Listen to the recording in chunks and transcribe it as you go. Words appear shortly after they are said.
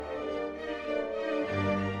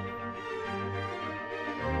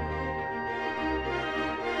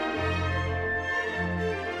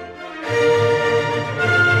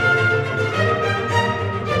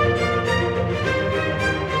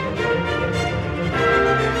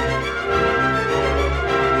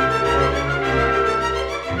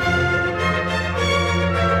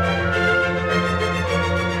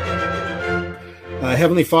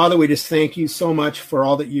Heavenly Father, we just thank you so much for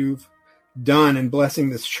all that you've done in blessing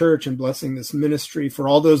this church and blessing this ministry, for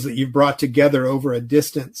all those that you've brought together over a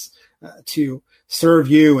distance to serve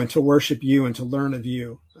you and to worship you and to learn of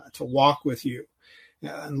you, to walk with you.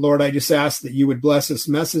 And Lord, I just ask that you would bless this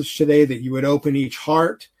message today, that you would open each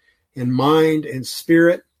heart and mind and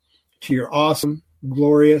spirit to your awesome,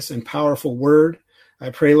 glorious, and powerful word. I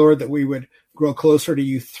pray, Lord, that we would grow closer to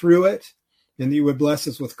you through it, and that you would bless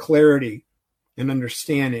us with clarity and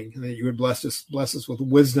understanding, and that you would bless us with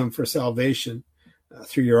wisdom for salvation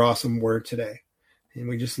through your awesome word today. And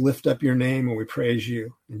we just lift up your name and we praise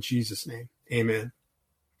you in Jesus' name. Amen.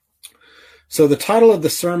 So the title of the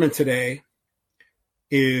sermon today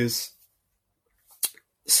is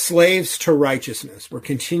Slaves to Righteousness. We're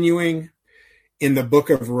continuing in the book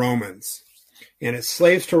of Romans, and it's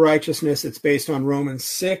Slaves to Righteousness. It's based on Romans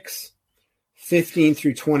 6:15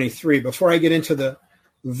 through 23. Before I get into the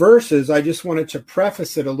verses, I just wanted to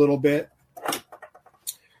preface it a little bit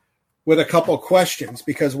with a couple questions,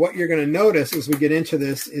 because what you're going to notice as we get into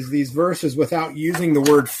this is these verses, without using the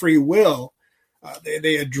word free will,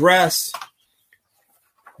 they address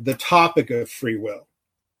the topic of free will.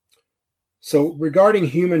 So regarding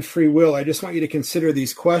human free will, I just want you to consider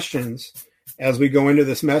these questions as we go into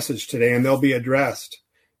this message today, and they'll be addressed.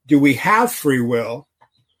 Do we have free will?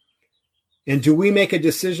 And do we make a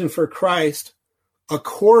decision for Christ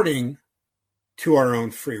according to our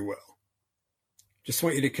own free will? Just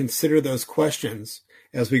want you to consider those questions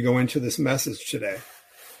as we go into this message today.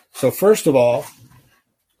 So first of all,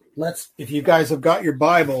 if you guys have got your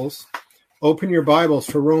Bibles, open your Bibles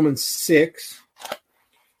to Romans 6,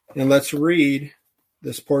 and let's read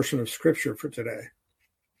this portion of Scripture for today.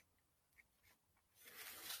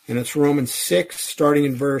 And it's Romans 6, starting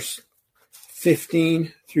in verse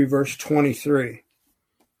 15 through verse 23.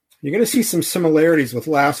 You're going to see some similarities with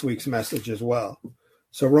last week's message as well.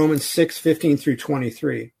 So Romans 6:15 through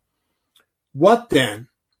 23. What then?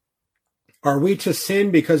 Are we to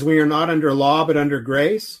sin because we are not under law but under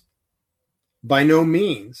grace? By no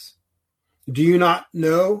means. Do you not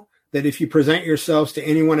know that if you present yourselves to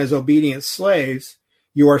anyone as obedient slaves,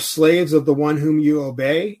 you are slaves of the one whom you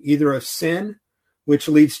obey, either of sin, which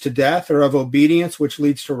leads to death, or of obedience, which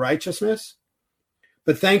leads to righteousness?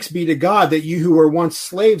 But thanks be to God that you who were once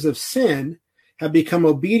slaves of sin have become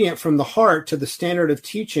obedient from the heart to the standard of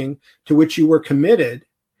teaching to which you were committed,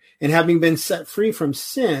 and having been set free from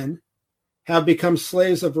sin, have become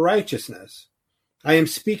slaves of righteousness. I am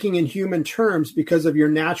speaking in human terms because of your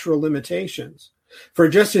natural limitations. For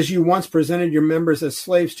just as you once presented your members as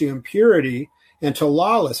slaves to impurity and to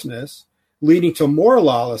lawlessness, leading to more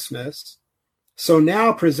lawlessness, so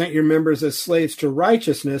now present your members as slaves to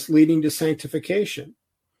righteousness, leading to sanctification.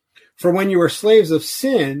 For when you were slaves of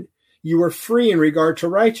sin, you were free in regard to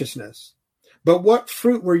righteousness. But what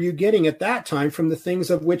fruit were you getting at that time from the things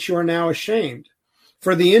of which you are now ashamed?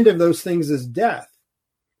 For the end of those things is death.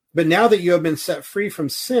 But now that you have been set free from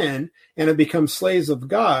sin and have become slaves of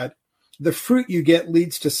God, the fruit you get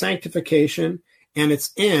leads to sanctification, and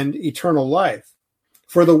its end, eternal life.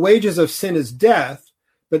 For the wages of sin is death,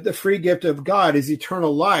 but the free gift of God is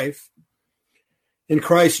eternal life in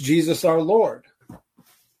Christ Jesus our Lord.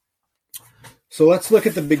 So let's look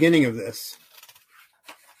at the beginning of this.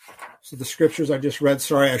 So the scriptures I just read,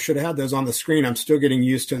 sorry, I should have had those on the screen. I'm still getting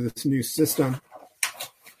used to this new system.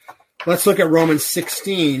 Let's look at Romans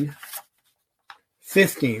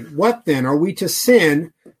 16:15. What then? Are we to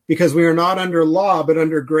sin because we are not under law but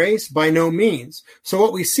under grace? By no means. So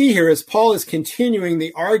what we see here is Paul is continuing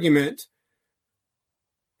the argument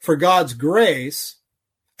for God's grace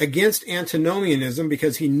against antinomianism,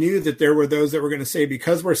 because he knew that there were those that were going to say,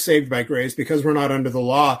 because we're saved by grace, because we're not under the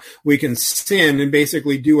law, we can sin and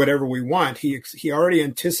basically do whatever we want. He already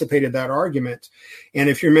anticipated that argument. And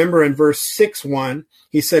if you remember in verse 6:1,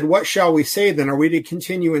 he said, what shall we say then? Are we to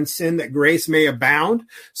continue in sin that grace may abound?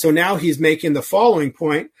 So now he's making the following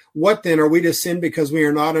point. What then? Are we to sin because we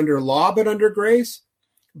are not under law but under grace?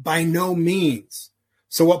 By no means.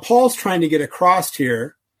 So what Paul's trying to get across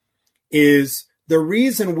here is the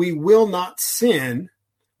reason we will not sin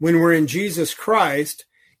when we're in Jesus Christ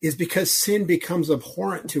is because sin becomes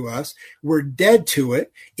abhorrent to us. We're dead to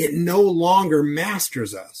it. It no longer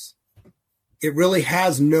masters us. It really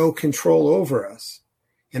has no control over us.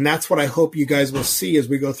 And that's what I hope you guys will see as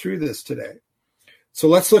we go through this today. So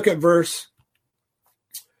let's look at verse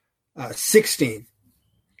 16.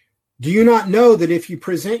 Do you not know that if you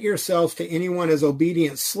present yourselves to anyone as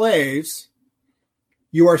obedient slaves,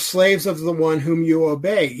 you are slaves of the one whom you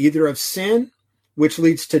obey, either of sin, which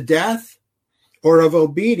leads to death, or of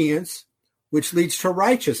obedience, which leads to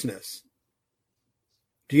righteousness?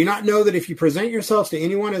 Do you not know that if you present yourselves to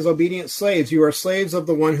anyone as obedient slaves, you are slaves of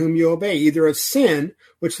the one whom you obey, either of sin,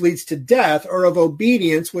 which leads to death, or of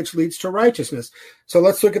obedience, which leads to righteousness? So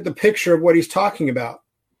let's look at the picture of what he's talking about.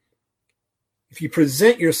 If you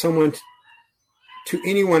present someone to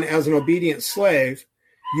anyone as an obedient slave,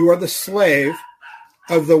 you are the slave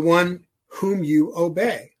of the one whom you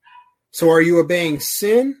obey. So are you obeying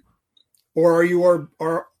sin, or are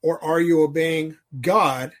you obeying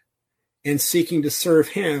God and seeking to serve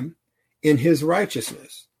him in his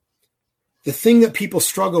righteousness? The thing that people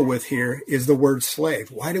struggle with here is the word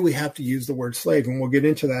slave. Why do we have to use the word slave? And we'll get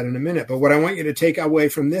into that in a minute. But what I want you to take away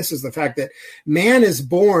from this is the fact that man is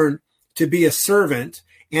born to be a servant,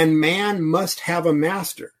 and man must have a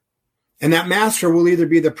master. And that master will either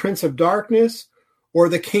be the prince of darkness or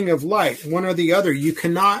the king of light, one or the other. You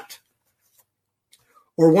cannot,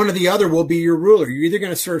 or one or the other will be your ruler. You're either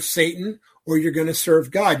going to serve Satan or you're going to serve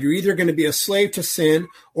God. You're either going to be a slave to sin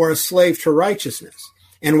or a slave to righteousness.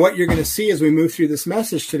 And what you're going to see as we move through this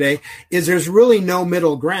message today is there's really no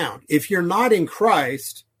middle ground. If you're not in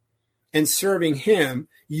Christ and serving him,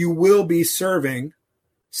 you will be serving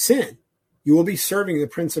sin. You will be serving the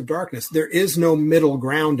prince of darkness. There is no middle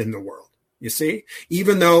ground in the world. You see,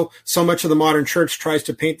 even though so much of the modern church tries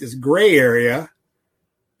to paint this gray area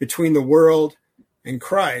between the world and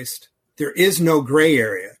Christ, there is no gray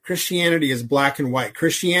area. Christianity is black and white.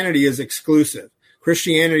 Christianity is exclusive.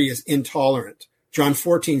 Christianity is intolerant. John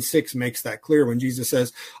 14:6 makes that clear when Jesus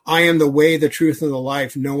says, I am the way, the truth, and the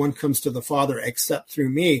life. No one comes to the Father except through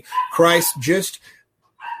me. Christ just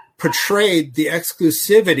portrayed the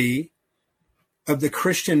exclusivity of the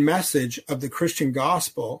Christian message, of the Christian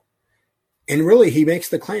gospel. And really, he makes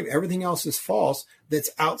the claim everything else is false that's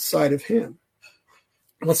outside of him.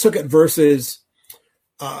 Let's look at verses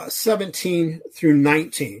 17 through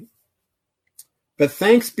 19. But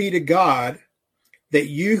thanks be to God that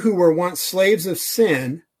you who were once slaves of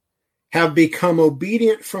sin have become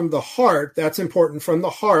obedient from the heart, that's important, from the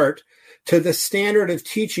heart, to the standard of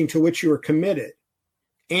teaching to which you were committed.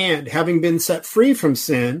 And having been set free from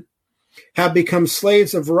sin, have become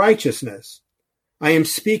slaves of righteousness. I am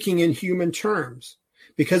speaking in human terms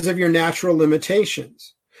because of your natural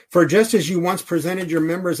limitations. For just as you once presented your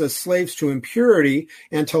members as slaves to impurity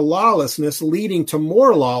and to lawlessness, leading to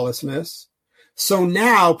more lawlessness, so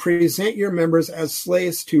now present your members as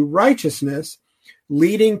slaves to righteousness,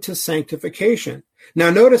 leading to sanctification. Now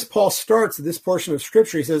notice Paul starts this portion of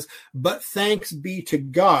scripture. He says, but thanks be to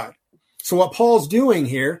God. So what Paul's doing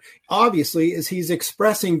here, obviously, is he's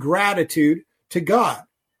expressing gratitude to God.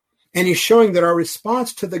 And he's showing that our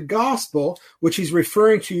response to the gospel, which he's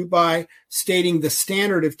referring to by stating the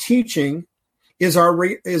standard of teaching, is our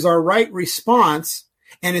right response,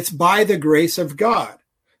 and it's by the grace of God.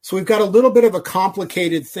 So we've got a little bit of a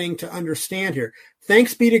complicated thing to understand here.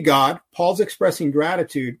 Thanks be to God, Paul's expressing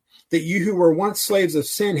gratitude, that you who were once slaves of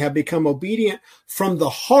sin have become obedient from the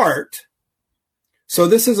heart. So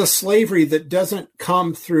this is a slavery that doesn't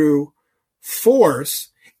come through force.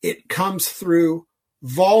 It comes through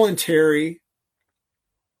voluntary.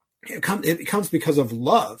 It comes because of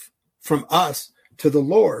love from us to the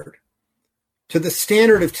Lord. To the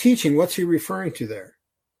standard of teaching, what's he referring to there?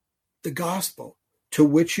 The gospel, to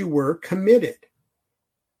which you were committed.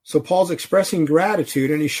 So Paul's expressing gratitude,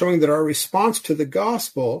 and he's showing that our response to the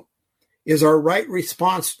gospel is our right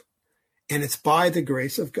response, and it's by the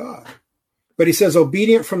grace of God. But he says,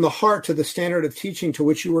 obedient from the heart to the standard of teaching to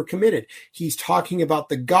which you were committed. He's talking about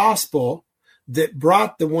the gospel that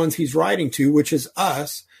brought the ones he's writing to, which is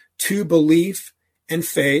us, to belief and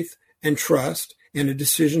faith and trust and a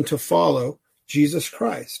decision to follow Jesus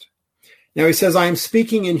Christ. Now he says, I am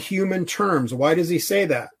speaking in human terms. Why does he say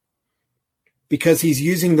that? Because he's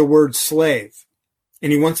using the word slave.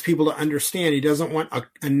 And he wants people to understand. He doesn't want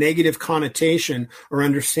a negative connotation or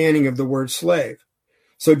understanding of the word slave.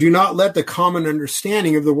 So do not let the common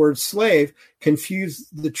understanding of the word slave confuse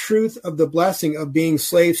the truth of the blessing of being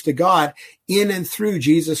slaves to God in and through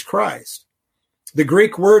Jesus Christ. The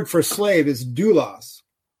Greek word for slave is doulos.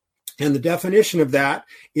 And the definition of that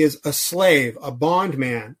is a slave, a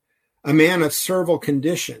bondman, a man of servile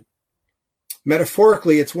condition.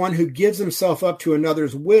 Metaphorically, it's one who gives himself up to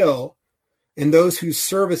another's will and those whose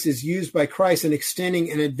service is used by Christ in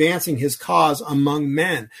extending and advancing his cause among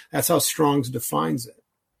men. That's how Strong's defines it.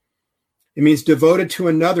 It means devoted to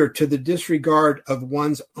another to the disregard of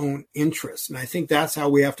one's own interests. And I think that's how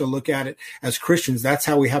we have to look at it as Christians. That's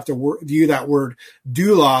how we have to view that word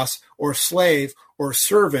doulos, or slave or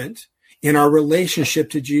servant, in our relationship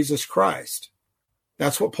to Jesus Christ.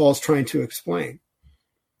 That's what Paul's trying to explain.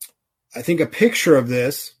 I think a picture of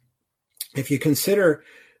this, if you consider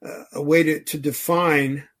a way to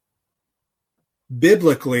define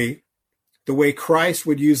biblically the way Christ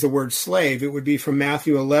would use the word slave, it would be from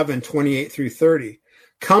Matthew 11:28 through 30.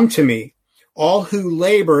 Come to me, all who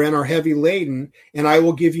labor and are heavy laden, and I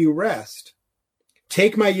will give you rest.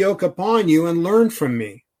 Take my yoke upon you and learn from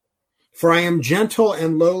me. For I am gentle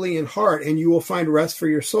and lowly in heart, and you will find rest for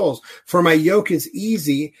your souls. For my yoke is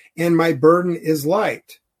easy and my burden is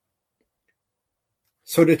light.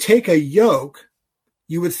 So to take a yoke,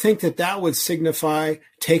 you would think that that would signify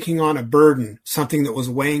taking on a burden, something that was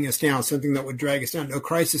weighing us down, something that would drag us down. No,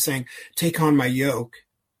 Christ is saying, take on my yoke,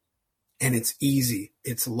 and it's easy,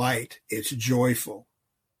 it's light, it's joyful.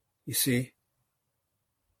 You see?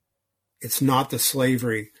 It's not the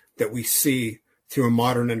slavery that we see through a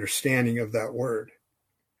modern understanding of that word.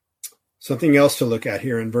 Something else to look at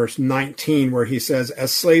here in verse 19, where he says,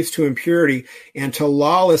 as slaves to impurity and to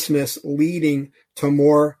lawlessness leading to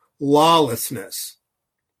more lawlessness.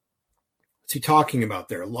 What's he talking about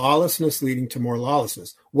there? Lawlessness leading to more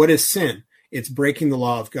lawlessness. What is sin? It's breaking the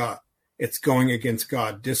law of God. It's going against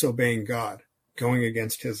God, disobeying God, going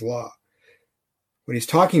against his law. What he's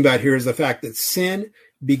talking about here is the fact that sin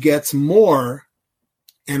begets more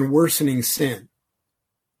and worsening sin.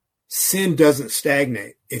 Sin doesn't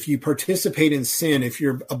stagnate. If you participate in sin, if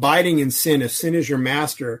you're abiding in sin, if sin is your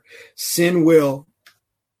master, sin will,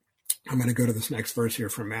 I'm going to go to this next verse here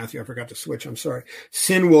from Matthew. I forgot to switch. I'm sorry.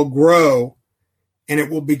 Sin will grow and it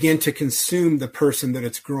will begin to consume the person that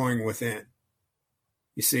it's growing within.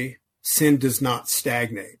 You see, sin does not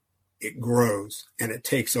stagnate. It grows and it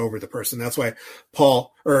takes over the person. That's why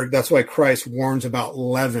that's why Christ warns about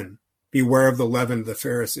leaven. Beware of the leaven of the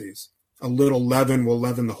Pharisees. A little leaven will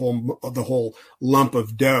leaven the whole lump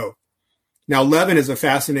of dough. Now, leaven is a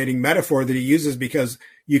fascinating metaphor that he uses because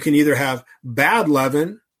you can either have bad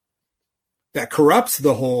leaven that corrupts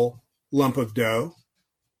the whole lump of dough,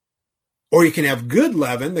 or you can have good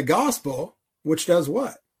leaven, the gospel, which does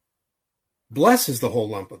what? Blesses the whole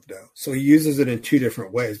lump of dough. So he uses it in two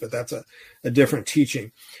different ways, but that's a different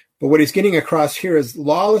teaching. But what he's getting across here is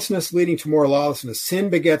lawlessness leading to more lawlessness.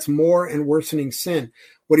 Sin begets more and worsening sin.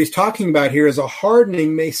 What he's talking about here is a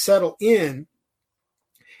hardening may settle in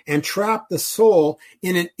and trap the soul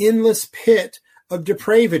in an endless pit of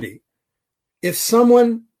depravity. If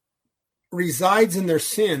someone resides in their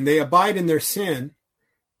sin, they abide in their sin,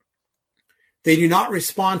 they do not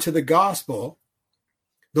respond to the gospel,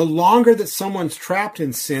 the longer that someone's trapped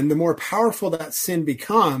in sin, the more powerful that sin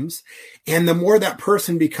becomes, and the more that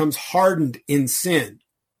person becomes hardened in sin.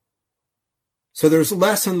 So there's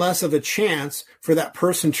less and less of a chance for that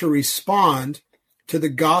person to respond to the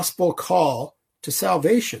gospel call to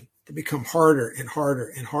salvation. They become harder and harder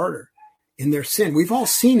and harder in their sin. We've all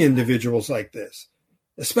seen individuals like this,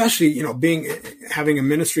 especially, having a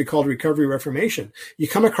ministry called Recovery Reformation. You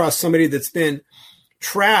come across somebody that's been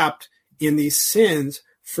trapped in these sins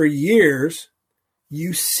for years.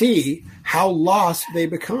 You see how lost they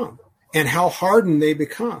become and how hardened they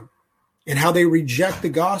become and how they reject the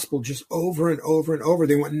gospel just over and over and over.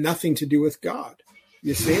 They want nothing to do with God.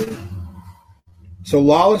 You see? So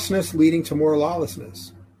lawlessness leading to more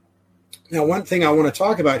lawlessness. Now, one thing I want to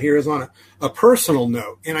talk about here is on a personal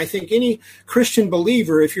note. And I think any Christian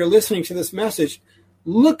believer, if you're listening to this message,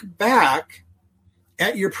 look back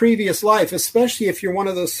at your previous life, especially if you're one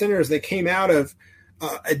of those sinners that came out of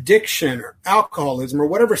addiction or alcoholism or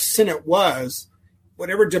whatever sin it was,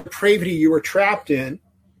 whatever depravity you were trapped in.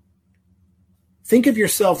 Think of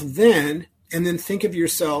yourself then, and then think of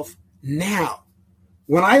yourself now.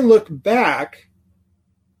 When I look back,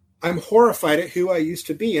 I'm horrified at who I used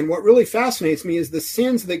to be. And what really fascinates me is the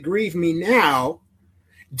sins that grieve me now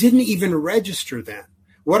didn't even register then.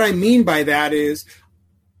 What I mean by that is,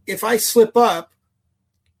 if I slip up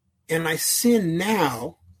and I sin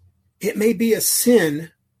now, it may be a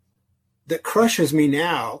sin that crushes me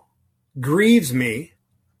now, grieves me,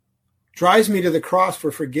 drives me to the cross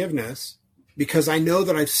for forgiveness, because I know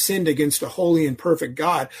that I've sinned against a holy and perfect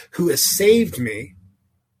God who has saved me.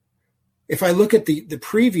 If I look at the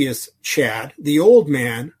previous Chad, the old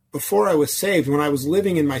man, before I was saved, when I was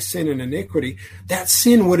living in my sin and iniquity, that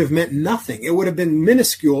sin would have meant nothing. It would have been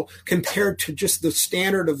minuscule compared to just the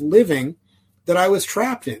standard of living that I was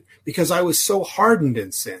trapped in, because I was so hardened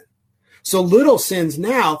in sin. So little sins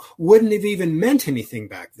now wouldn't have even meant anything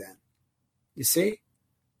back then. You see?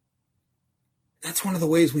 That's one of the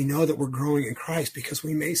ways we know that we're growing in Christ, because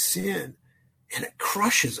we may sin and it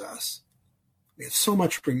crushes us. We have so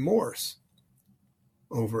much remorse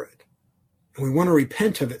over it. And we want to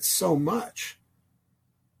repent of it so much.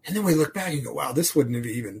 And then we look back and go, wow, this wouldn't have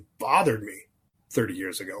even bothered me 30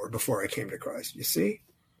 years ago or before I came to Christ. You see?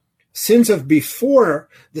 Sins of before,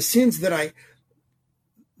 the sins that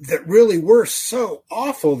really were so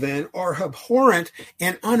awful then, are abhorrent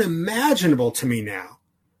and unimaginable to me now.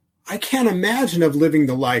 I can't imagine of living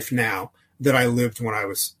the life now that I lived when I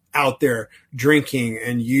was out there drinking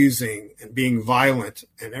and using and being violent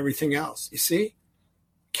and everything else. You see?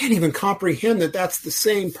 Can't even comprehend that that's the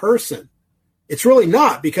same person. It's really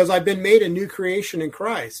not, because I've been made a new creation in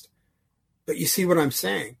Christ. But you see what I'm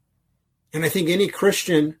saying? And I think any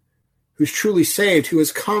Christian who's truly saved, who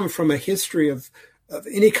has come from a history of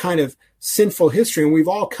any kind of sinful history, and we've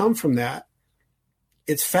all come from that,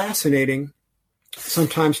 it's fascinating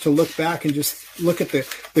sometimes to look back and just look at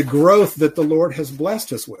the growth that the Lord has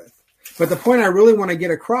blessed us with. But the point I really want to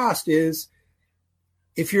get across is,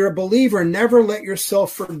 if you're a believer, never let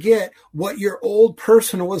yourself forget what your old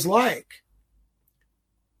person was like.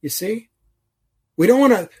 You see? We don't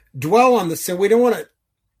want to dwell on the sin. We don't want to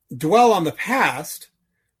dwell on the past,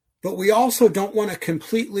 but we also don't want to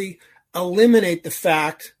completely eliminate the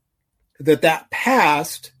fact that that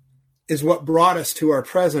past is what brought us to our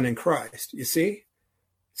present in Christ. You see?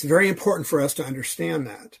 It's very important for us to understand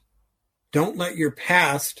that. Don't let your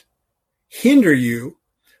past hinder you,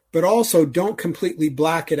 but also don't completely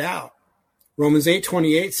black it out. Romans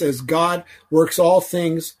 8:28 says, God works all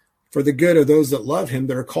things for the good of those that love him,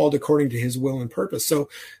 that are called according to his will and purpose. So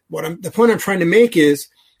the point I'm trying to make is,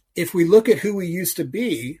 if we look at who we used to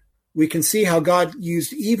be, we can see how God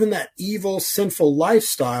used even that evil, sinful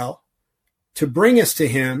lifestyle to bring us to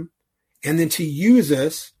him, and then to use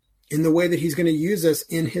us in the way that he's going to use us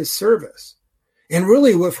in his service. And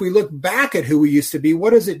really, if we look back at who we used to be,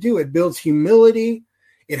 what does it do? It builds humility.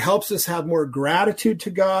 It helps us have more gratitude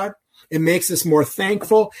to God. It makes us more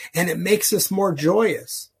thankful, and it makes us more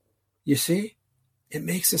joyous. You see? It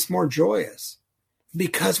makes us more joyous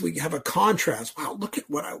because we have a contrast. Wow, look at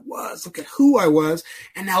what I was. Look at who I was.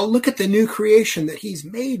 And now look at the new creation that he's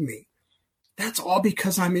made me. That's all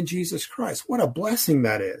because I'm in Jesus Christ. What a blessing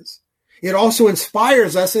that is. It also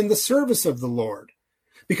inspires us in the service of the Lord,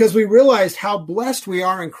 because we realized how blessed we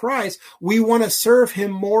are in Christ. We want to serve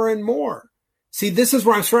him more and more. See, this is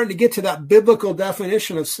where I'm starting to get to that biblical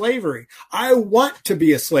definition of slavery. I want to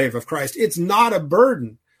be a slave of Christ. It's not a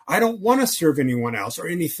burden. I don't want to serve anyone else or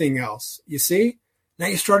anything else. You see? Now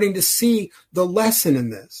you're starting to see the lesson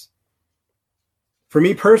in this. For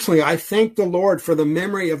me personally, I thank the Lord for the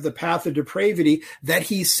memory of the path of depravity that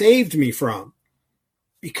he saved me from,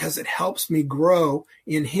 because it helps me grow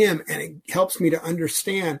in him, and it helps me to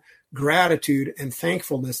understand gratitude and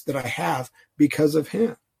thankfulness that I have because of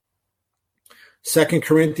him. 2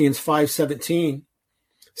 Corinthians 5:17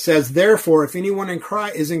 says, therefore, if anyone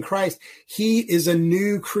is in Christ, he is a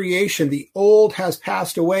new creation. The old has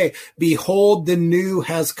passed away. Behold, the new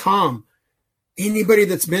has come. Anybody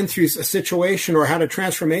that's been through a situation or had a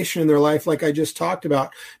transformation in their life, like I just talked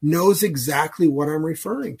about, knows exactly what I'm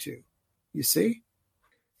referring to. You see?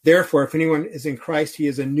 Therefore, if anyone is in Christ, he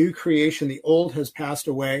is a new creation. The old has passed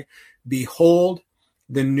away. Behold,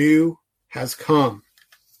 the new has come.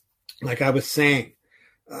 Like I was saying,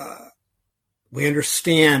 we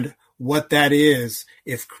understand what that is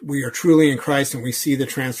if we are truly in Christ and we see the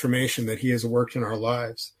transformation that he has worked in our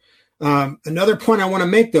lives. Another point I want to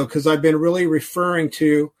make, though, because I've been really referring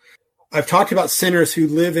to, I've talked about sinners who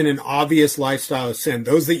live in an obvious lifestyle of sin.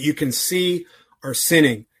 Those that you can see are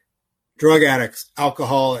sinning. Drug addicts,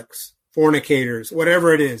 alcoholics, fornicators,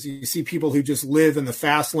 whatever it is. You see people who just live in the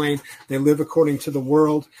fast lane. They live according to the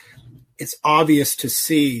world. It's obvious to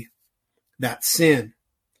see that sin.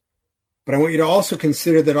 But I want you to also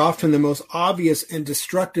consider that often the most obvious and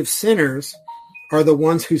destructive sinners are the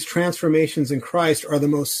ones whose transformations in Christ are the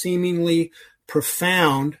most seemingly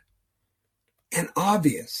profound and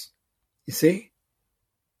obvious. You see?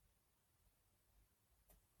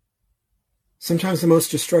 Sometimes the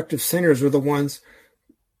most destructive sinners are the ones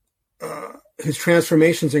whose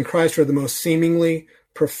transformations in Christ are the most seemingly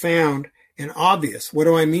profound and obvious. What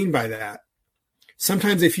do I mean by that?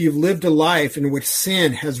 Sometimes if you've lived a life in which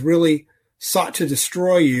sin has really sought to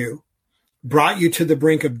destroy you, brought you to the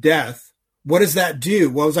brink of death, what does that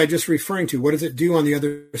do? What was I just referring to? What does it do on the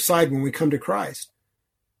other side when we come to Christ?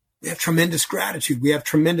 We have tremendous gratitude. We have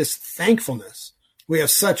tremendous thankfulness. We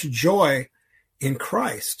have such joy in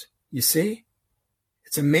Christ. You see?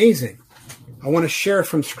 It's amazing. I want to share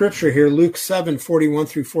from Scripture here, Luke 7:41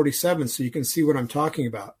 through 47, so you can see what I'm talking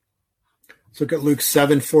about. Let's look at Luke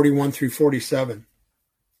 7:41 through 47.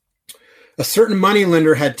 A certain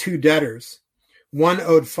moneylender had two debtors. One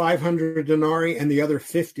owed 500 denarii and the other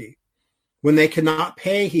 50. When they could not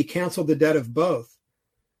pay, he canceled the debt of both.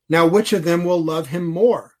 Now, which of them will love him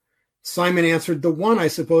more? Simon answered, the one, I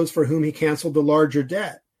suppose, for whom he canceled the larger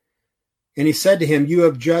debt. And he said to him, "You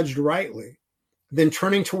have judged rightly." Then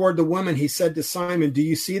turning toward the woman, he said to Simon, "Do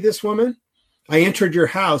you see this woman? I entered your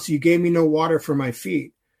house. You gave me no water for my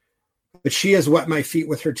feet, but she has wet my feet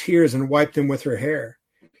with her tears and wiped them with her hair.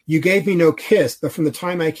 You gave me no kiss, but from the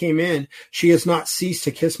time I came in, she has not ceased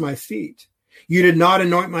to kiss my feet. You did not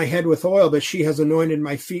anoint my head with oil, but she has anointed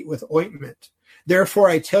my feet with ointment. Therefore,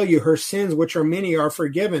 I tell you, her sins, which are many, are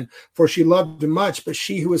forgiven, for she loved much, but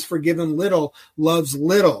she who is forgiven little loves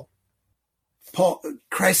little."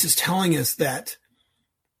 Christ is telling us that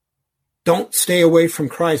don't stay away from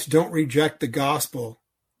Christ. Don't reject the gospel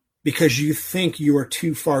because you think you are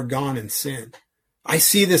too far gone in sin. I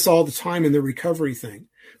see this all the time in the recovery thing.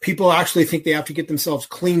 People actually think they have to get themselves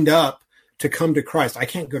cleaned up to come to Christ. I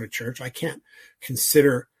can't go to church. I can't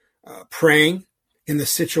consider praying in the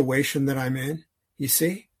situation that I'm in. You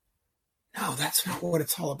see? No, that's not what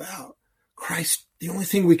it's all about. Christ, the only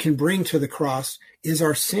thing we can bring to the cross is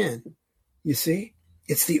our sin. You see?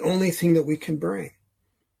 It's the only thing that we can bring.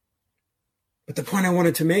 But the point I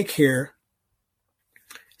wanted to make here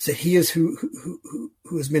is that he is who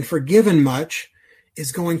has been forgiven much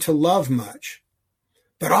is going to love much.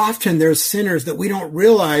 But often there's sinners that we don't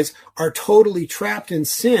realize are totally trapped in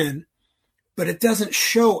sin, but it doesn't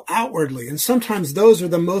show outwardly. And sometimes those are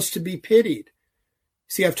the most to be pitied.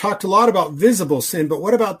 See, I've talked a lot about visible sin, but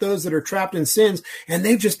what about those that are trapped in sins and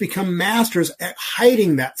they've just become masters at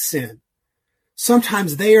hiding that sin?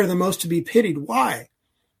 Sometimes they are the most to be pitied. Why?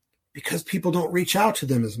 Because people don't reach out to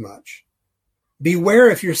them as much. Beware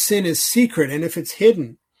if your sin is secret and if it's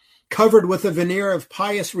hidden, covered with a veneer of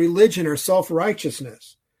pious religion or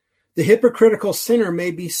self-righteousness. The hypocritical sinner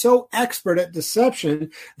may be so expert at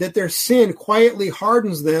deception that their sin quietly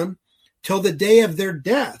hardens them till the day of their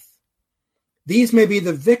death. These may be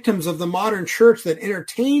the victims of the modern church that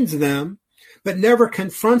entertains them, but never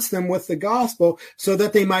confronts them with the gospel so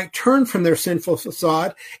that they might turn from their sinful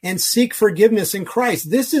facade and seek forgiveness in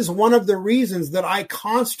Christ. This is one of the reasons that I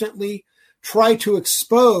constantly try to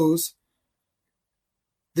expose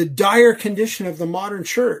the dire condition of the modern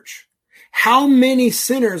church. How many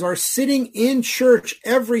sinners are sitting in church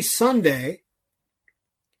every Sunday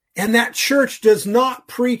and that church does not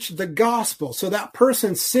preach the gospel? So that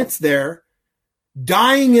person sits there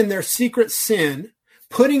dying in their secret sin,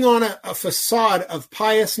 putting on a facade of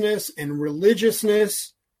piousness and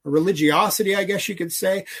religiousness, or religiosity, I guess you could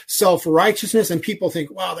say, self-righteousness, and people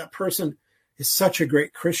think, wow, that person is such a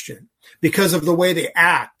great Christian because of the way they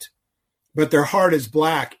act, but their heart is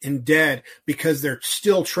black and dead because they're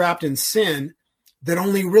still trapped in sin that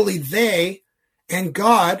only really they and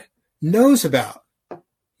God knows about.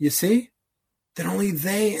 You see? That only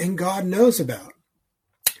they and God knows about.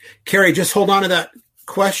 Carrie, just hold on to that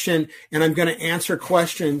question, and I'm going to answer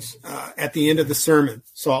questions at the end of the sermon.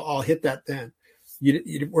 So I'll hit that then.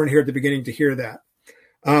 You weren't here at the beginning to hear that.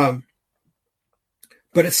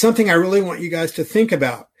 But it's something I really want you guys to think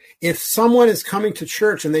about. If someone is coming to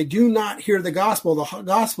church and they do not hear the gospel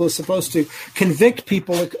is supposed to convict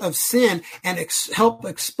people of sin and help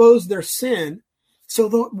expose their sin. So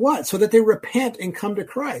what? So that they repent and come to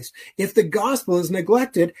Christ. If the gospel is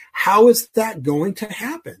neglected, how is that going to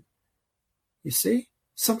happen? You see?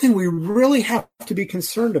 Something we really have to be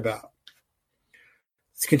concerned about.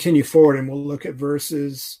 Let's continue forward and we'll look at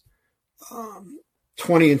verses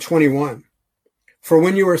 20 and 21. For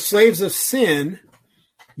when you were slaves of sin,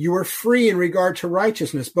 you were free in regard to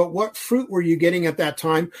righteousness. But what fruit were you getting at that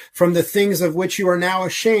time from the things of which you are now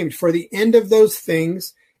ashamed? For the end of those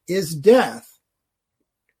things is death.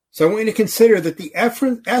 So I want you to consider that the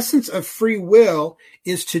essence of free will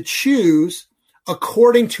is to choose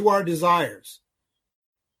according to our desires.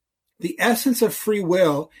 The essence of free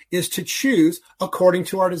will is to choose according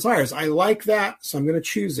to our desires. I like that, so I'm going to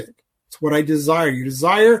choose it. It's what I desire. Your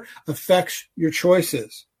desire affects your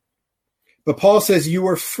choices. But Paul says you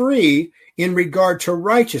were free in regard to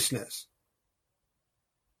righteousness.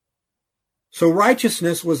 So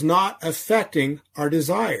righteousness was not affecting our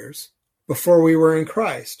desires before we were in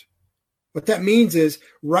Christ. What that means is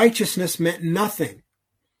righteousness meant nothing.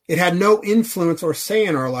 It had no influence or say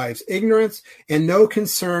in our lives, ignorance and no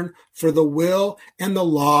concern for the will and the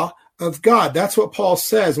law of God. That's what Paul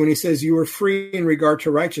says when he says you were free in regard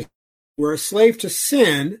to righteousness. You were a slave to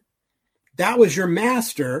sin. That was your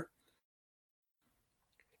master.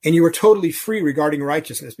 And you were totally free regarding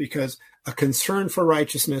righteousness because a concern for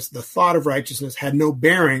righteousness, the thought of righteousness had no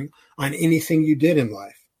bearing on anything you did in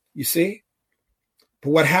life. You see? But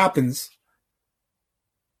what happens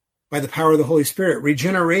by the power of the Holy Spirit?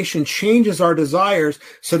 Regeneration changes our desires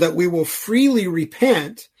so that we will freely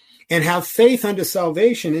repent and have faith unto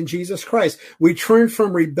salvation in Jesus Christ. We turn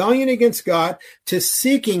from rebellion against God to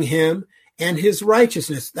seeking him and his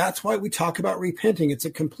righteousness. That's why we talk about repenting. It's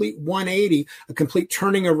a complete 180, a complete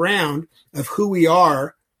turning around of who we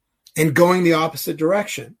are and going the opposite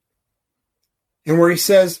direction. And where he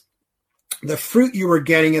says, the fruit you were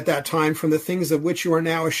getting at that time from the things of which you are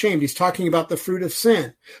now ashamed. He's talking about the fruit of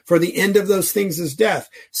sin. For the end of those things is death.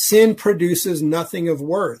 Sin produces nothing of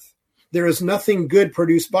worth. There is nothing good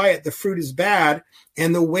produced by it. The fruit is bad,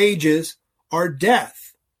 and the wages are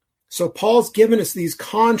death. So Paul's given us these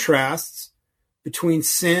contrasts between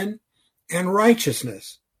sin and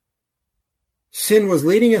righteousness. Sin was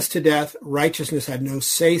leading us to death. Righteousness had no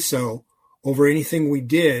say-so over anything we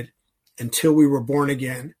did until we were born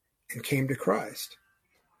again and came to Christ.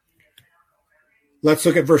 Let's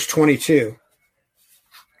look at verse 22.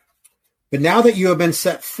 But now that you have been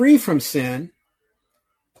set free from sin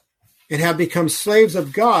and have become slaves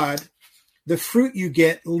of God, the fruit you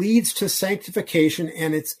get leads to sanctification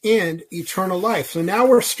and its end, eternal life. So now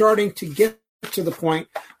we're starting to get to the point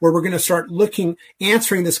where we're going to start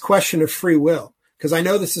answering this question of free will, because I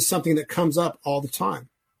know this is something that comes up all the time.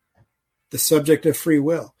 The subject of free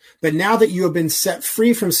will. But now that you have been set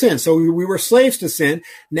free from sin, so we were slaves to sin,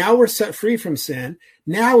 now we're set free from sin.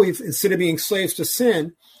 Now instead of being slaves to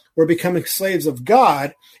sin, we're becoming slaves of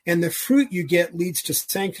God, and the fruit you get leads to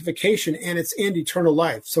sanctification and its end, eternal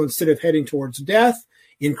life. So instead of heading towards death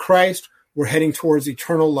in Christ, we're heading towards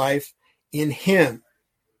eternal life in him.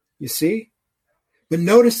 You see? But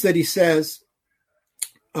notice that he says,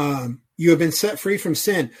 you have been set free from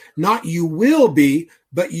sin. Not you will be,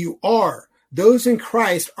 but you are. Those in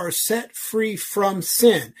Christ are set free from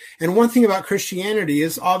sin. And one thing about Christianity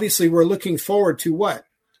is obviously we're looking forward to what?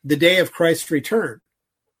 The day of Christ's return.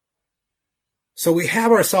 So we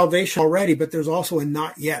have our salvation already, but there's also a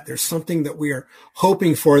not yet. There's something that we are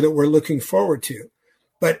hoping for, that we're looking forward to.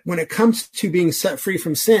 But when it comes to being set free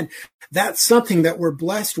from sin, that's something that we're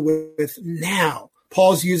blessed with now.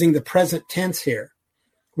 Paul's using the present tense here.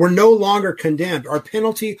 We're no longer condemned. Our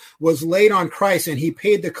penalty was laid on Christ, and he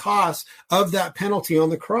paid the cost of that penalty on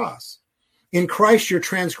the cross. In Christ, your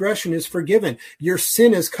transgression is forgiven. Your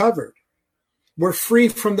sin is covered. We're free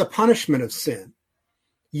from the punishment of sin.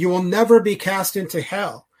 You will never be cast into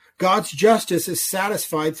hell. God's justice is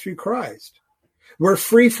satisfied through Christ. We're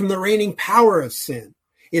free from the reigning power of sin.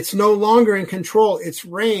 It's no longer in control. Its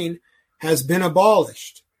reign has been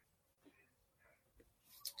abolished.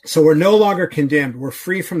 So we're no longer condemned. We're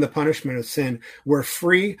free from the punishment of sin. We're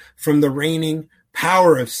free from the reigning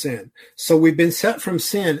power of sin. So we've been set from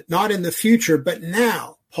sin, not in the future, but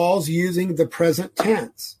now. Paul's using the present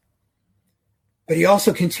tense. But he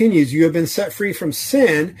also continues, you have been set free from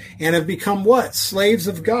sin and have become what? Slaves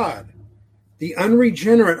of God. The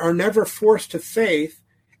unregenerate are never forced to faith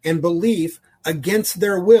and belief against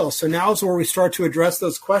their will. So now is where we start to address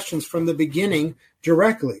those questions from the beginning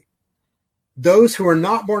directly. Those who are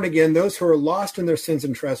not born again, those who are lost in their sins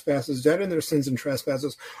and trespasses, dead in their sins and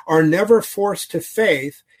trespasses, are never forced to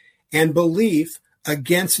faith and belief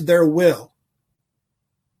against their will.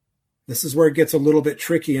 This is where it gets a little bit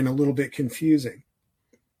tricky and a little bit confusing.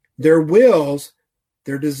 Their wills,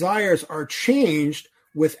 their desires are changed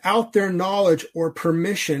without their knowledge or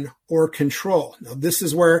permission or control. Now, this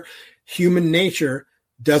is where human nature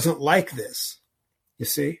doesn't like this. You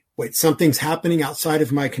see, wait, something's happening outside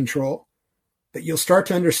of my control. But you'll start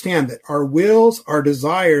to understand that our wills, our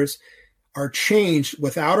desires are changed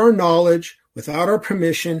without our knowledge, without our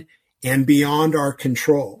permission, and beyond our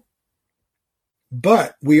control.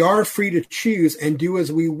 But we are free to choose and do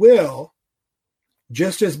as we will,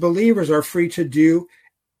 just as believers are free to do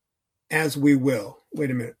as we will.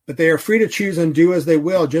 Wait a minute. But they are free to choose and do as they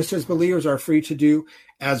will, just as believers are free to do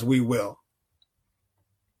as we will.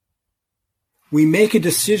 We make a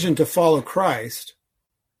decision to follow Christ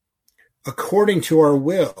according to our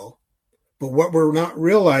will, but what we're not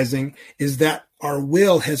realizing is that our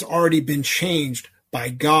will has already been changed by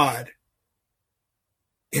God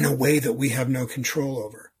in a way that we have no control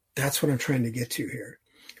over. That's what I'm trying to get to here.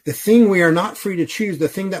 The thing we are not free to choose, the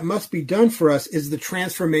thing that must be done for us, is the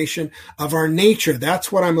transformation of our nature.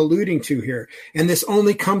 That's what I'm alluding to here. And this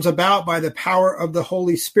only comes about by the power of the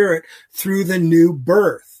Holy Spirit through the new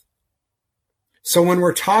birth. So when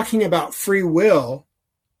we're talking about free will,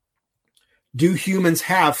 do humans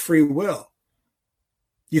have free will?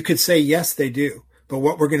 You could say, yes, they do. But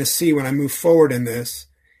what we're going to see when I move forward in this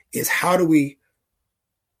is how do we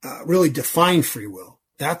really define free will?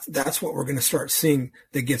 That's what we're going to start seeing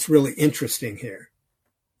that gets really interesting here.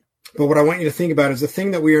 But what I want you to think about is the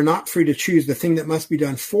thing that we are not free to choose, the thing that must be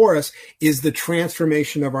done for us is the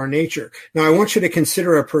transformation of our nature. Now, I want you to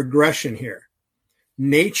consider a progression here.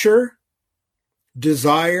 Nature,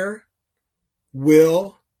 desire,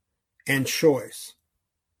 will, and choice.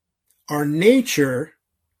 Our nature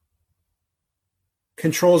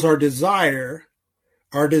controls our desire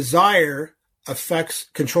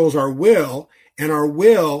controls our will, and our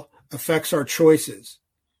will affects our choices.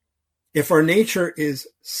 If our nature is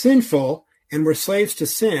sinful and we're slaves to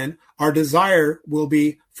sin, our desire will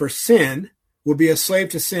be for sin, will be a slave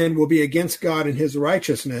to sin, will be against God and his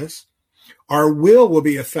righteousness. Our will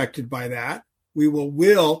be affected by that. We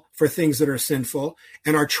will for things that are sinful,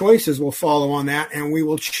 and our choices will follow on that, and we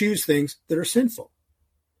will choose things that are sinful.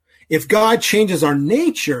 If God changes our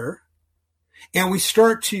nature, and we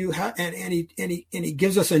start to and he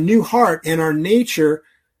gives us a new heart, and our nature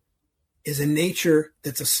is a nature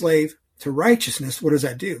that's a slave to righteousness, what does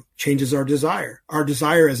that do? Changes our desire. Our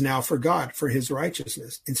desire is now for God, for his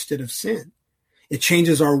righteousness instead of sin. It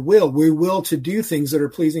changes our will. We will to do things that are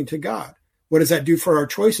pleasing to God. What does that do for our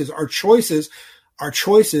choices? Our choices are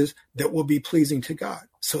choices that will be pleasing to God.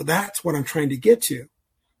 So that's what I'm trying to get to.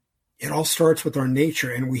 It all starts with our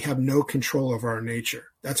nature, and we have no control over our nature.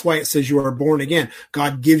 That's why it says you are born again.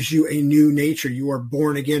 God gives you a new nature. You are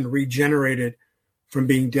born again, regenerated from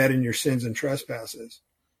being dead in your sins and trespasses.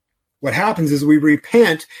 What happens is we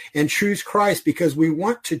repent and choose Christ because we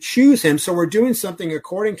want to choose him. So we're doing something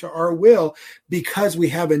according to our will because we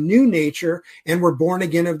have a new nature and we're born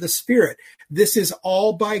again of the Spirit. This is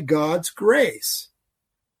all by God's grace.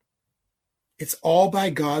 It's all by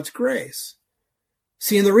God's grace.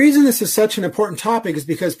 See, and the reason this is such an important topic is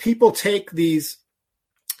because people take these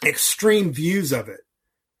extreme views of it.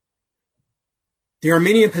 The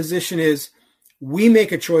Arminian position is we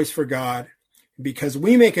make a choice for God. Because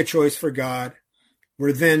we make a choice for God,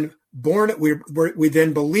 we're then born. We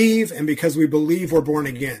then believe, and because we believe, we're born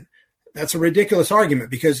again. That's a ridiculous argument,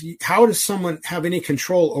 because how does someone have any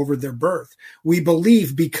control over their birth? We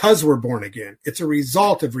believe because we're born again. It's a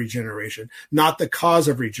result of regeneration, not the cause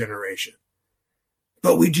of regeneration.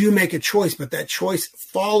 But we do make a choice, but that choice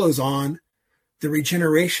follows on the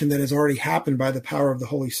regeneration that has already happened by the power of the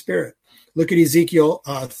Holy Spirit. Look at Ezekiel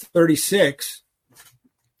 36.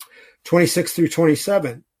 26 through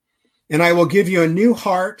 27. And I will give you a new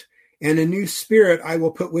heart, and a new spirit I will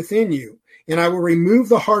put within you. And I will remove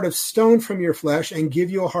the heart of stone from your flesh and give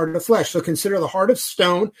you a heart of flesh. So consider the heart of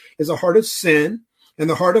stone is a heart of sin, and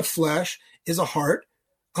the heart of flesh is a heart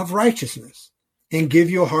of righteousness, and give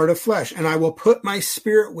you a heart of flesh. And I will put my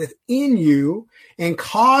spirit within you and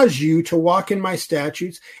cause you to walk in my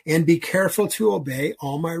statutes and be careful to obey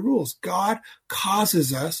all my rules. God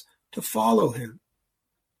causes us to follow him,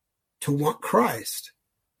 to want Christ,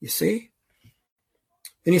 you see?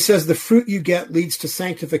 Then he says the fruit you get leads to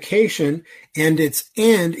sanctification and its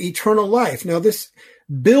end, eternal life. Now this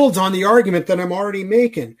builds on the argument that I'm already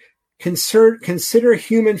making. Consider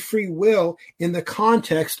human free will in the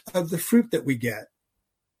context of the fruit that we get.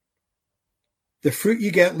 The fruit you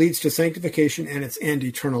get leads to sanctification and its end,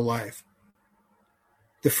 eternal life.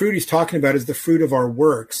 The fruit he's talking about is the fruit of our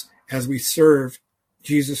works as we serve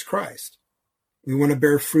Jesus Christ. We want to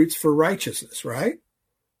bear fruits for righteousness, right?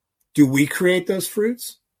 Do we create those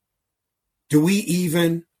fruits? Do we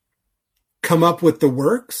even come up with the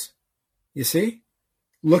works? You see?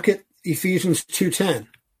 Look at Ephesians 2:10.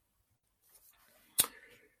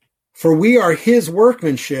 For we are his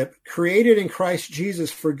workmanship, created in Christ Jesus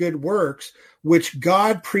for good works, which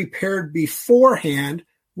God prepared beforehand,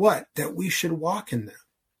 what? That we should walk in them.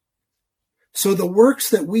 So the works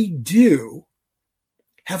that we do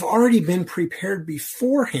have already been prepared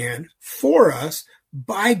beforehand for us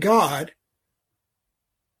by God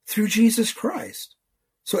through Jesus Christ.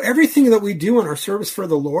 So everything that we do in our service for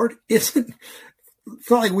the Lord it's not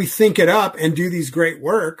like we think it up and do these great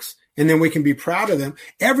works and then we can be proud of them.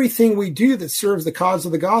 Everything we do that serves the cause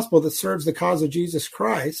of the gospel, that serves the cause of Jesus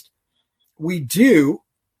Christ, we do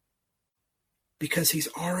because he's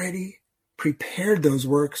already prepared those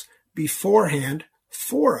works beforehand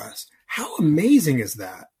for us. How amazing is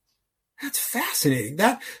that? That's fascinating.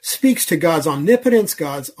 That speaks to God's omnipotence,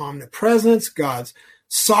 God's omnipresence, God's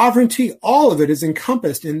sovereignty. All of it is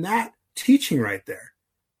encompassed in that teaching right there.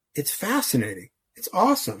 It's fascinating. It's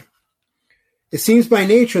awesome. It seems by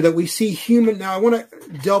nature that we see human. Now, I want to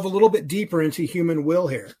delve a little bit deeper into human will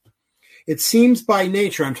here. It seems by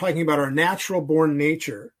nature, I'm talking about our natural born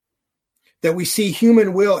nature, that we see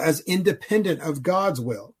human will as independent of God's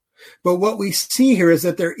will. But what we see here is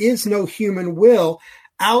that there is no human will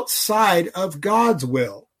outside of God's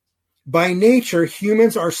will. By nature,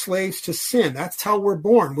 humans are slaves to sin. That's how we're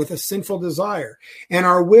born, with a sinful desire. And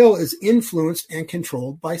our will is influenced and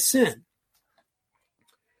controlled by sin.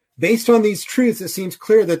 Based on these truths, it seems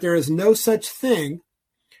clear that there is no such thing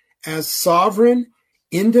as sovereign,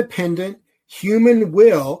 independent human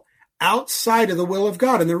will outside of the will of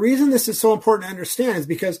God. And the reason this is so important to understand is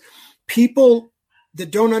because people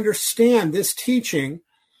that don't understand this teaching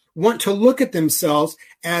want to look at themselves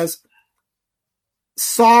as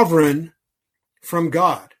sovereign from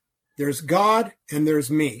God. There's God and there's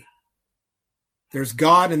me. There's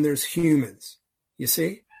God and there's humans. You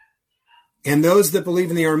see? And those that believe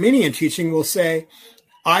in the Arminian teaching will say,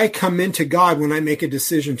 I come into God when I make a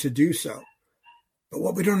decision to do so. But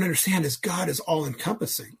what we don't understand is God is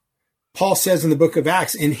all-encompassing. Paul says in the book of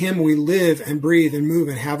Acts, in him we live and breathe and move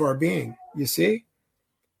and have our being. You see?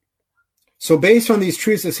 So based on these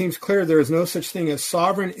truths, it seems clear there is no such thing as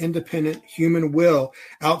sovereign, independent human will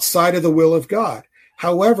outside of the will of God.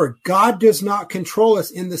 However, God does not control us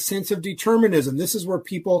in the sense of determinism. This is where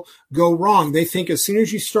people go wrong. They think as soon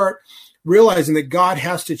as you start realizing that God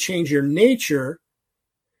has to change your nature,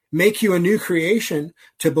 make you a new creation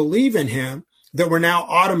to believe in him, that we're now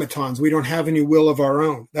automatons. We don't have any will of our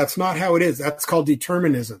own. That's not how it is. That's called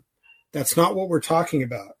determinism. That's not what we're talking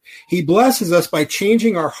about. He blesses us by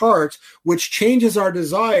changing our hearts, which changes our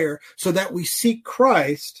desire so that we seek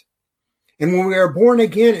Christ. And when we are born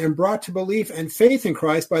again and brought to belief and faith in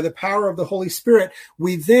Christ by the power of the Holy Spirit,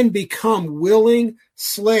 we then become willing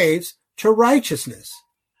slaves to righteousness.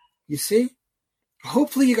 You see?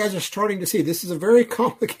 Hopefully you guys are starting to see this is a very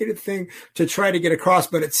complicated thing to try to get across,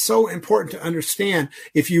 but it's so important to understand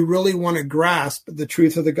if you really want to grasp the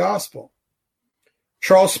truth of the gospel.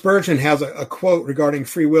 Charles Spurgeon has a quote regarding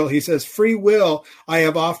free will. He says, free will I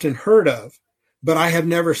have often heard of, but I have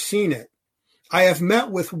never seen it. I have met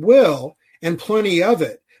with will and plenty of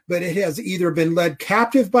it, but it has either been led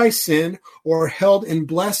captive by sin or held in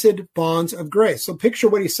blessed bonds of grace. So picture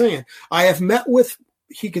what he's saying. I have met with,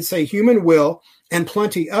 he could say, human will and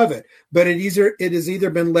plenty of it, but it has either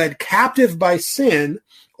been led captive by sin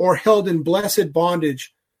or held in blessed bonds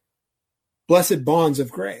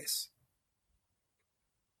of grace.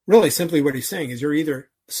 Really, simply what he's saying is you're either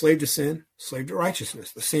a slave to sin, slave to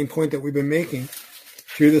righteousness, the same point that we've been making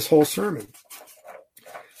through this whole sermon.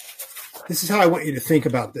 This is how I want you to think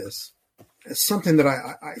about this. It's something that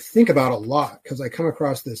I think about a lot because I come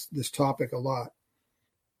across this topic a lot.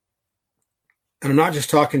 And I'm not just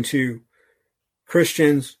talking to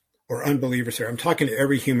Christians or unbelievers here. I'm talking to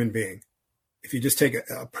every human being. If you just take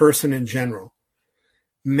a person in general,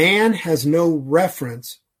 man has no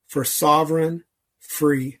reference for sovereign,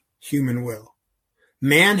 free human will.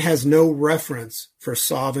 Man has no reference for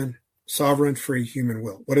sovereign, free human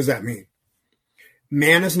will. What does that mean?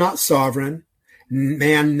 Man is not sovereign.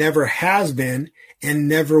 Man never has been and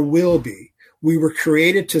never will be. We were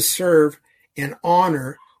created to serve and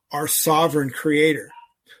honor our sovereign creator.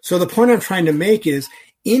 So the point I'm trying to make is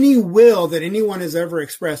any will that anyone has ever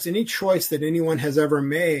expressed, any choice that anyone has ever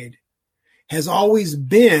made has always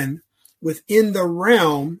been within the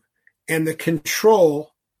realm and the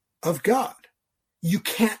control of God. You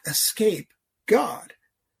can't escape God.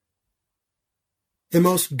 The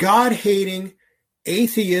most God-hating,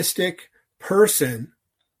 atheistic person,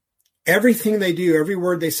 everything they do, every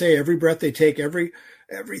word they say, every breath they take,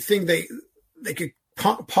 everything they could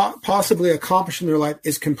possibly accomplish in their life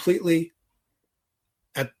is completely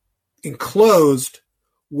enclosed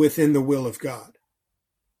within the will of God.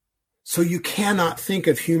 So you cannot think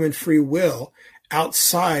of human free will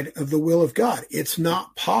outside of the will of God. It's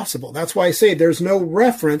not possible. That's why I say there's no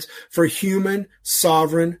reference for human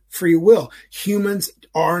sovereign free will. Humans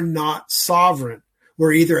are not sovereign.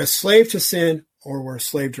 We're either a slave to sin or we're a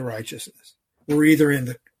slave to righteousness. We're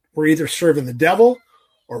either serving the devil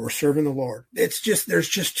or we're serving the Lord. There's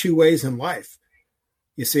just two ways in life.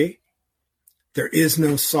 You see? There is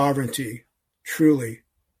no sovereignty truly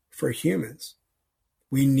for humans.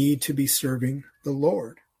 We need to be serving the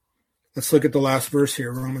Lord. Let's look at the last verse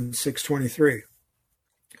here, Romans 6:23.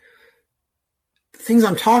 The things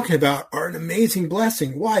I'm talking about are an amazing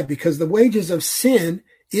blessing. Why? Because the wages of sin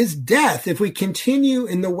is death. If we continue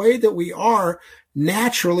in the way that we are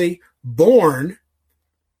naturally born,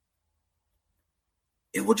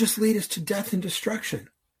 it will just lead us to death and destruction.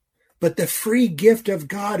 But the free gift of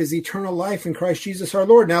God is eternal life in Christ Jesus our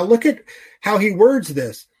Lord. Now look at how he words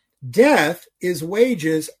this. Death is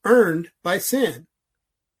wages earned by sin.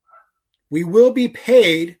 We will be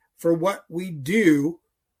paid for what we do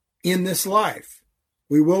in this life.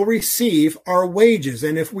 We will receive our wages.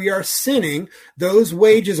 And if we are sinning, those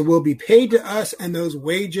wages will be paid to us, and those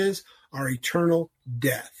wages are eternal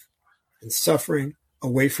death and suffering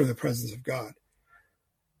away from the presence of God.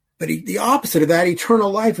 But the opposite of that,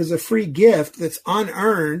 eternal life, is a free gift that's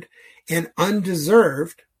unearned and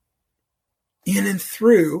undeserved in and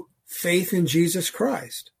through faith in Jesus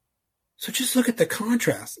Christ. So just look at the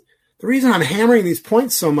contrast. The reason I'm hammering these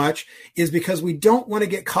points so much is because we don't want to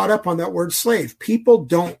get caught up on that word slave. People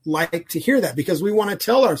don't like to hear that because we want to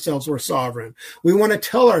tell ourselves we're sovereign. We want to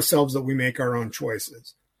tell ourselves that we make our own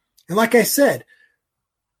choices. And like I said,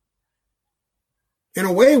 in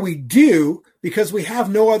a way we do because we have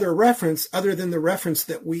no other reference other than the reference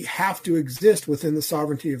that we have to exist within the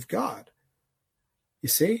sovereignty of God. You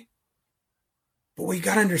see? But what you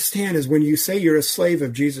got to understand is when you say you're a slave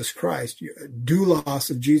of Jesus Christ, you're a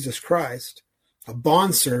doulos of Jesus Christ, a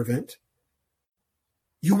bondservant,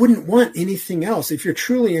 you wouldn't want anything else. If you're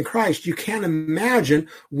truly in Christ, you can't imagine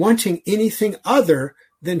wanting anything other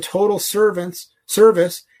than total service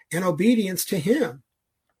and obedience to him.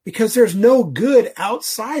 Because there's no good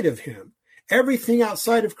outside of him. Everything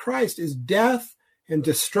outside of Christ is death and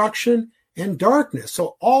destruction and darkness.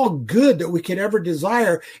 So all good that we could ever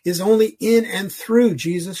desire is only in and through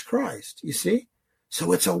Jesus Christ, you see?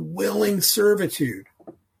 So it's a willing servitude.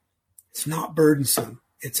 It's not burdensome.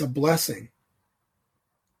 It's a blessing.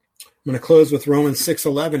 I'm going to close with Romans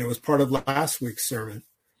 6:11. It was part of last week's sermon.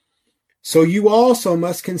 So you also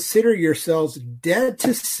must consider yourselves dead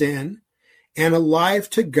to sin and alive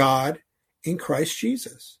to God in Christ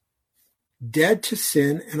Jesus. Dead to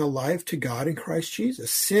sin and alive to God in Christ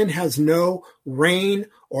Jesus. Sin has no reign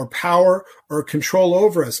or power or control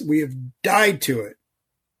over us. We have died to it.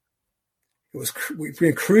 We've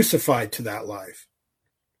been crucified to that life.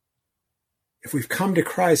 If we've come to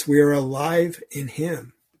Christ, we are alive in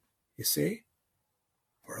him. You see?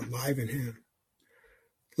 We're alive in him.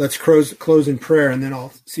 Let's close in prayer, and then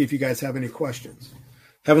I'll see if you guys have any questions.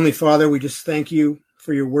 Heavenly Father, we just thank you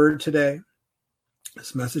for your word today.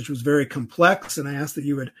 This message was very complex, and I ask that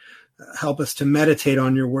you would help us to meditate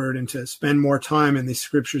on your word and to spend more time in these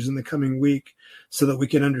scriptures in the coming week so that we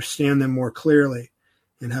can understand them more clearly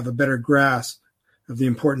and have a better grasp of the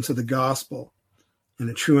importance of the gospel and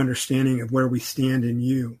a true understanding of where we stand in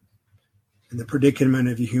you and the predicament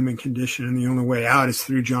of the human condition. And the only way out is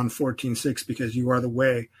through John 14:6, because you are the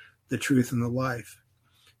way, the truth, and the life.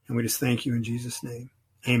 And we just thank you in Jesus' name.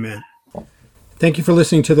 Amen. Thank you for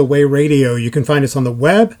listening to The Way Radio. You can find us on the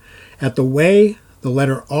web at The Way, the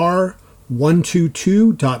letter R,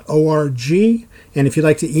 122.org. And if you'd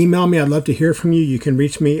like to email me, I'd love to hear from you. You can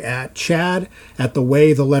reach me at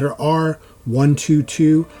chad@theway, the letter R,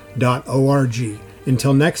 122.org.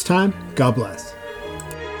 Until next time, God bless.